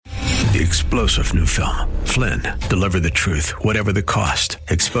the explosive new film, Flynn, deliver the truth, whatever the cost,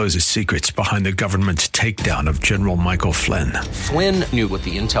 exposes secrets behind the government's takedown of General Michael Flynn. Flynn knew what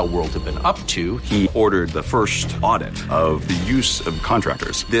the intel world had been up to. He ordered the first audit of the use of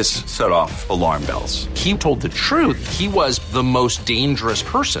contractors. This set off alarm bells. He told the truth. He was the most dangerous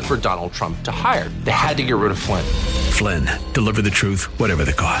person for Donald Trump to hire. They had to get rid of Flynn. Flynn, deliver the truth, whatever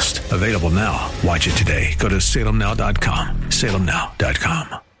the cost. Available now. Watch it today. Go to salemnow.com.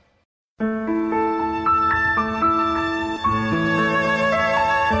 salemnow.com.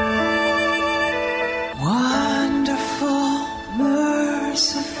 Wonderful,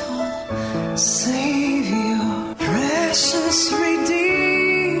 merciful Savior, precious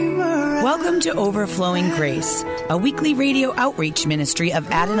Redeemer. Welcome to Overflowing Grace, a weekly radio outreach ministry of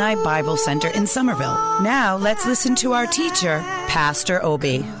Adonai Bible Center in Somerville. Now let's listen to our teacher, Pastor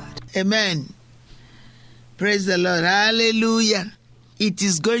Obi. Amen. Praise the Lord. Hallelujah. It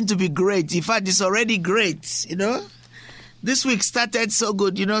is going to be great. In fact, it's already great, This week started so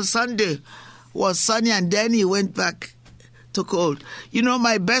good. Sunday was sunny and then he went back to cold.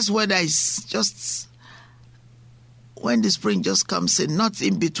 My best weather is just when the spring just comes in, not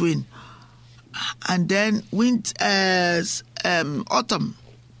in between. And then autumn,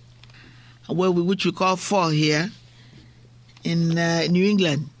 which we call fall here in New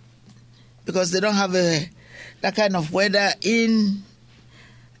England, because they don't have that kind of weather in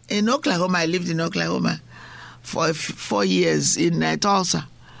Oklahoma. I lived in Oklahoma for 4 years in Tulsa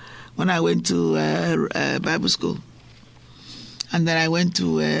when I went to Bible school. And then I went to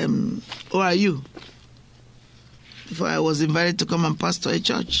ORU before I was invited to come and pastor a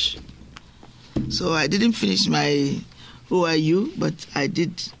church. So I didn't finish my ORU, but I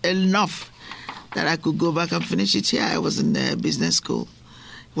did enough that I could go back and finish it here. I was in business school.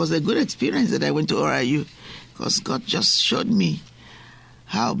 It was a good experience that I went to ORU because God just showed me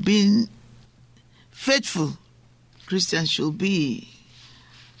how being faithful Christians should be.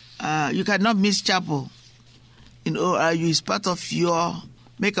 You cannot miss chapel in ORU. It's part of your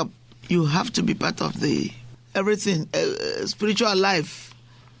makeup. You have to be part of the everything, spiritual life,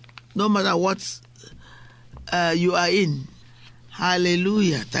 no matter what you are in.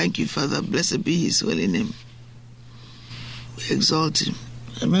 Hallelujah. Thank you, Father. Blessed be his holy name. We exalt him.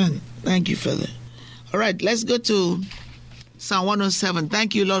 Amen. Thank you, Father. All right, let's go to Psalm 107.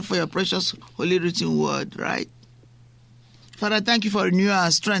 Thank you, Lord, for your precious holy written word, right? Father, thank you for renewing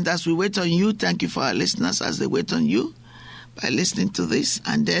our strength as we wait on you. Thank you for our listeners as they wait on you by listening to this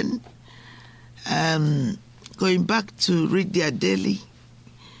and then going back to read their daily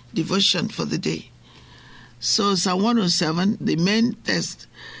devotion for the day. So Psalm 107, the main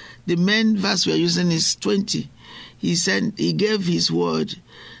verse we are using is 20. He said he gave his word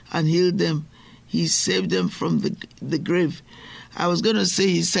and healed them. He saved them from the grave. I was going to say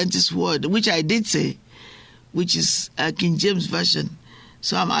he sent his word, which I did say, which is King James Version.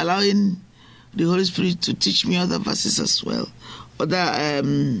 So I'm allowing the Holy Spirit to teach me other verses as well. Other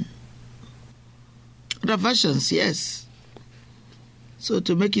versions, yes. So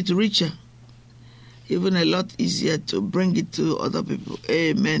to make it richer, even a lot easier to bring it to other people.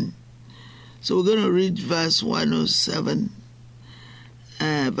 Amen. So we're going to read verse 107,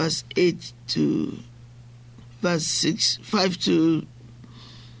 verse 8 to verse 6, 5 to,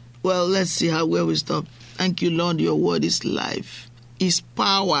 well, let's see where we stop. Thank you, Lord, your word is life, is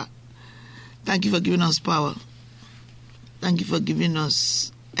power. Thank you for giving us power. Thank you for giving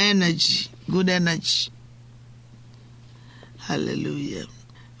us energy, good energy. Hallelujah.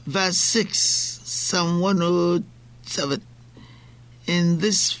 Verse 6, Psalm 107, in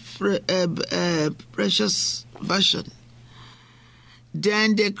this precious version.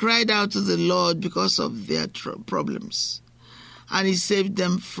 Then they cried out to the Lord because of their problems, and he saved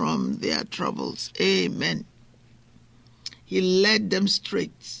them from their troubles. Amen. He led them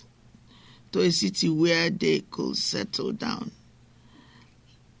straight to a city where they could settle down.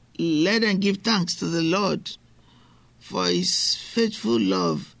 Let them give thanks to the Lord for his faithful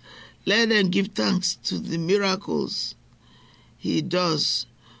love. Let them give thanks to the miracles he does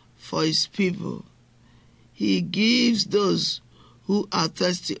for his people. He gives those who are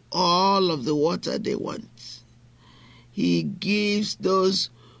thirsty all of the water they want. He gives those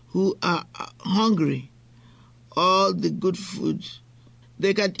who are hungry all the good food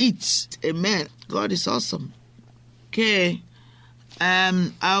they can eat. Amen. God is awesome. Okay.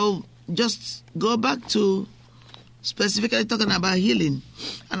 I'll just go back to specifically talking about healing.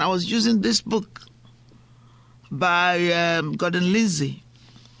 And I was using this book by Gordon Lindsay,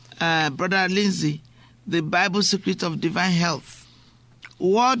 Brother Lindsay, The Bible Secret of Divine Health.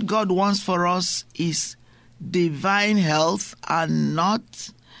 What God wants for us is divine health and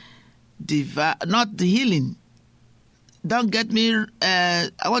not not the healing. Don't get me, I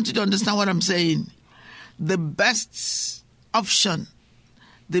want you to understand what I'm saying. The best option,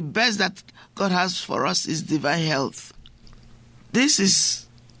 the best that God has for us is divine health. This is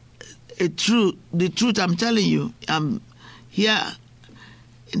the truth I'm telling you. I'm here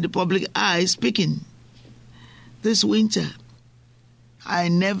in the public eye speaking. This winter, I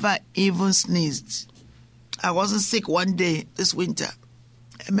never even sneezed. I wasn't sick one day this winter.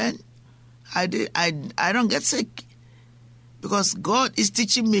 Amen. I don't get sick because God is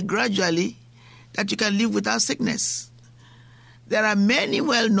teaching me gradually that you can live without sickness. There are many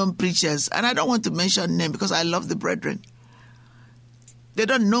well-known preachers, and I don't want to mention names because I love the brethren. They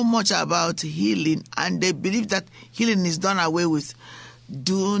don't know much about healing, and they believe that healing is done away with.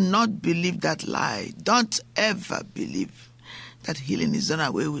 Do not believe that lie. Don't ever believe that healing is done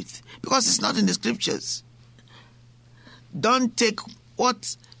away with, because it's not in the scriptures. Don't take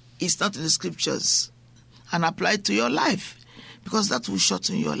what is not in the scriptures and apply it to your life, because that will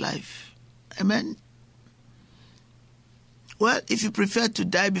shorten your life. Amen? Well, if you prefer to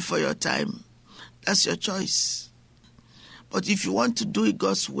die before your time, that's your choice. But if you want to do it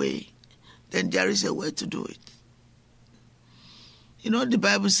God's way, then there is a way to do it. You know, the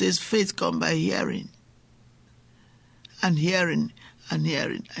Bible says faith comes by hearing, and hearing, and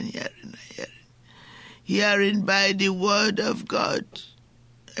hearing, and hearing, and hearing. Hearing by the word of God.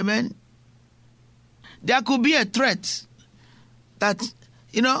 Amen? There could be a threat that,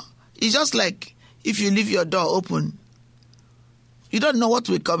 it's just like if you leave your door open. You don't know what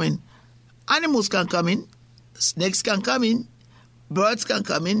will come in. Animals can come in. Snakes can come in. Birds can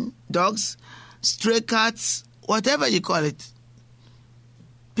come in. Dogs, stray cats, whatever you call it.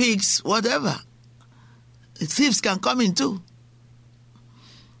 Pigs, whatever. Thieves can come in too.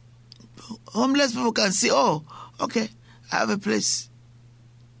 Homeless people can say, oh, okay, I have a place.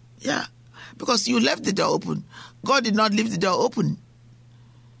 Yeah, because you left the door open. God did not leave the door open.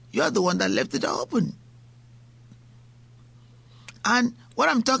 You are the one that left the door open. And what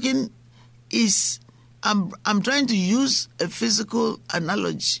I'm talking is, I'm trying to use a physical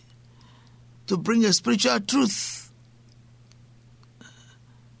analogy to bring a spiritual truth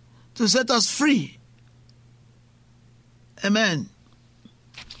to set us free. Amen.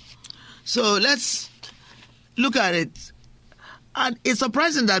 So let's look at it. And it's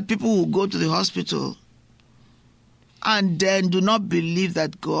surprising that people will go to the hospital and then do not believe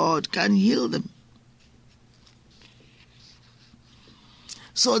that God can heal them.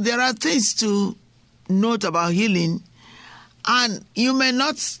 So there are things to note about healing, and you may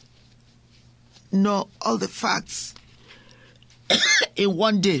not know all the facts in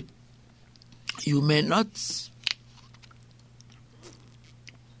one day. You may not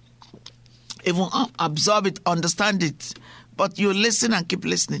even absorb it, understand it, but you listen and keep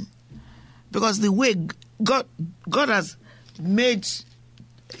listening. Because the way God has made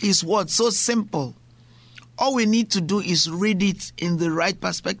his word so simple, all we need to do is read it in the right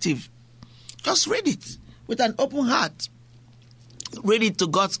perspective. Just read it with an open heart. Read it to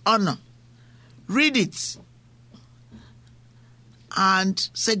God's honor. Read it and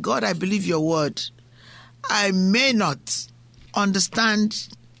say, God, I believe your word. I may not understand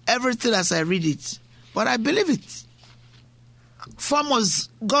everything as I read it, but I believe it. Foremost,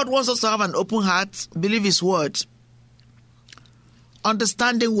 God wants us to have an open heart, believe his word.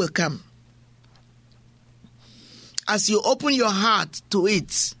 Understanding will come. As you open your heart to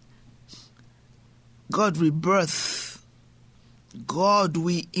it, God will birth. God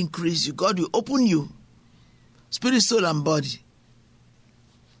will increase you. God will open you, spirit, soul, and body,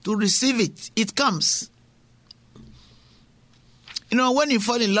 to receive it. It comes. When you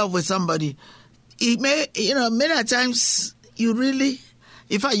fall in love with somebody, it may, many times you really,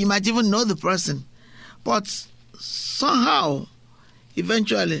 in fact, you might even know the person, but somehow,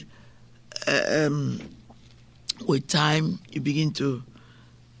 eventually, with time, you begin to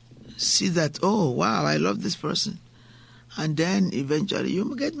see that, oh, wow, I love this person. And then eventually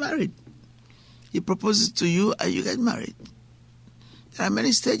you get married. He proposes to you and you get married. There are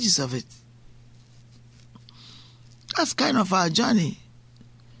many stages of it. That's kind of our journey.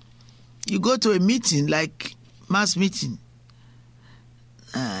 You go to a meeting, like mass meeting.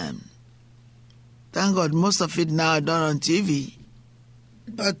 Thank God most of it now are done on TV.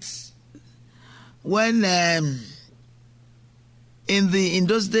 But when in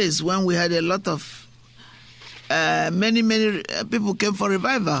those days when we had a lot of many people came for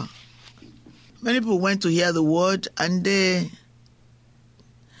revival. Many people went to hear the word, and they,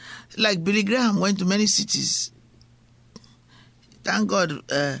 like Billy Graham, went to many cities. Thank God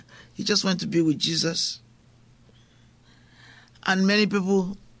he just went to be with Jesus. And many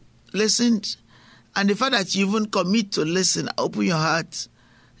people listened, and the fact that you even commit to listen, open your heart,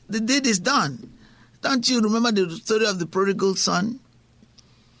 the deed is done. Don't you remember the story of the prodigal son?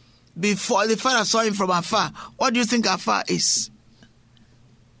 Before the father saw him from afar, what do you think afar is?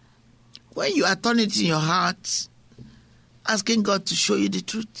 When you are turning it in your heart, asking God to show you the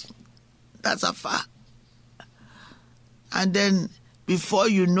truth, that's afar. And then before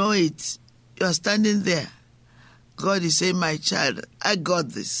you know it, you're standing there. God is saying, my child, I got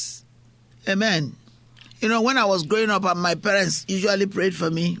this. Amen. You know, when I was growing up, my parents usually prayed for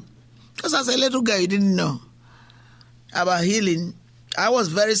me. Because as a little girl, you didn't know about healing. I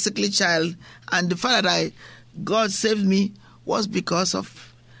was a very sickly child. And the fact that God saved me was because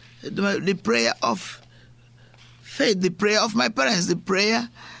of the prayer of faith, the prayer of my parents,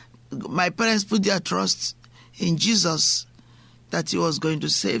 my parents put their trust in Jesus that he was going to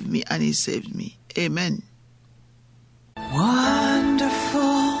save me, and he saved me. Amen.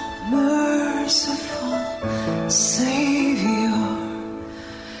 Wonderful, merciful Savior,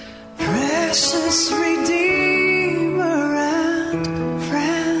 precious Redeemer and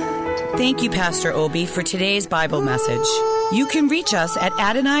friend. Thank you, Pastor Obi, for today's Bible message. You can reach us at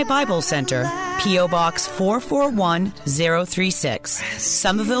Adonai Bible Center, P.O. Box 441036,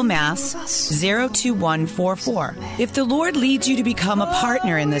 Somerville, Mass. 02144. If the Lord leads you to become a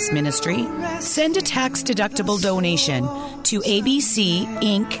partner in this ministry, send a tax-deductible donation to ABC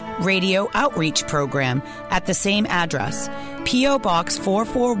Inc. Radio Outreach Program at the same address, P.O. Box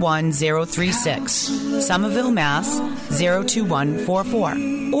 441036, Somerville, Mass. 02144.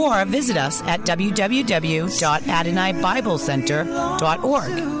 Or visit us at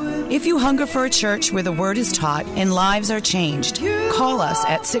www.AdonaiBibleCenter.org. If you hunger for a church where the Word is taught and lives are changed, call us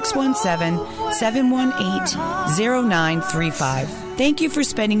at 617-718-0935. Thank you for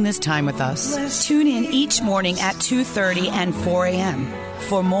spending this time with us. Tune in each morning at 2:30 and 4 a.m.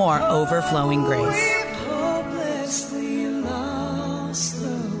 for more Overflowing Grace. Hopelessly lost the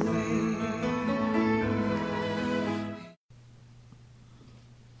way.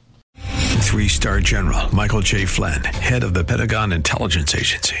 Three-star General Michael J. Flynn, head of the Pentagon Intelligence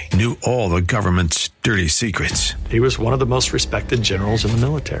Agency, knew all the government's dirty secrets. He was one of the most respected generals in the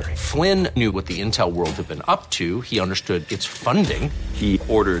military. Flynn knew what the intel world had been up to. He understood its funding. He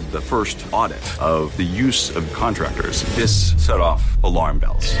ordered the first audit of the use of contractors. This set off alarm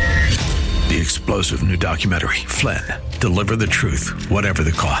bells. The explosive new documentary, Flynn, Deliver the Truth, Whatever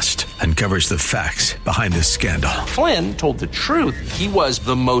the Cost, uncovers the facts behind this scandal. Flynn told the truth. He was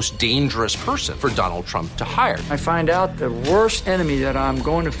the most dangerous person for Donald Trump to hire. I find out the worst enemy that I'm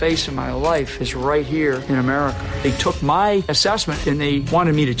going to face in my life is right here in America. They took my assessment and they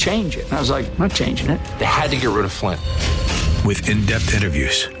wanted me to change it. And I was like, I'm not changing it. They had to get rid of Flynn. With in-depth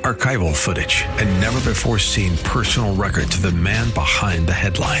interviews, archival footage, and never-before-seen personal records of the man behind the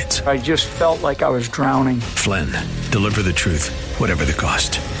headlines. I just felt like I was drowning. Flynn, Deliver the Truth, Whatever the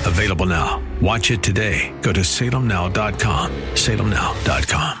Cost. Available now. Watch it today. Go to salemnow.com.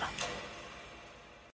 salemnow.com.